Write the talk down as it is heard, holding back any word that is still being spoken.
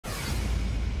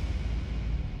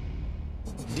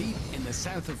Deep in the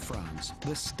south of France,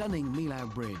 the stunning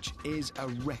Millau Bridge is a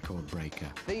record breaker.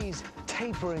 These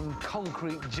tapering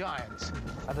concrete giants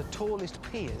are the tallest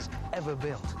piers ever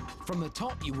built. From the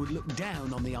top, you would look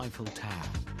down on the Eiffel Tower.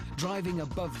 Driving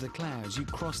above the clouds, you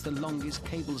cross the longest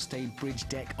cable-stayed bridge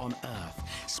deck on Earth,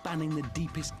 spanning the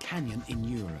deepest canyon in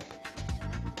Europe.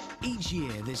 Each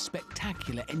year, this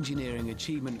spectacular engineering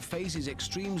achievement faces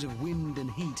extremes of wind and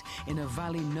heat in a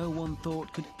valley no one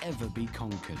thought could ever be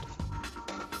conquered.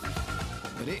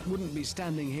 But it wouldn't be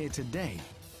standing here today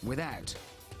without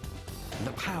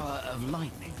the power of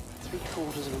lightning.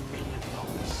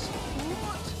 $750,000.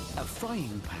 What? A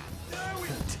frying pan.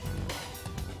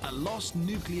 A lost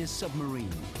nuclear submarine.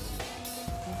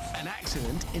 An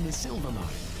accident in a silver mine.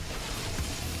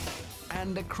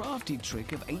 And a crafty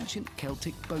trick of ancient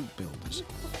Celtic boat builders.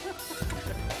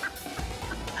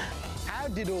 How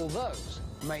did all those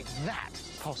make that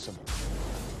possible?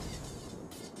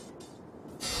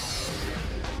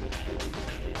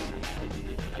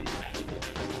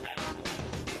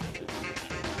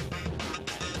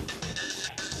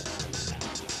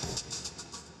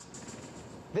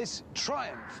 This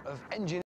triumph of engineering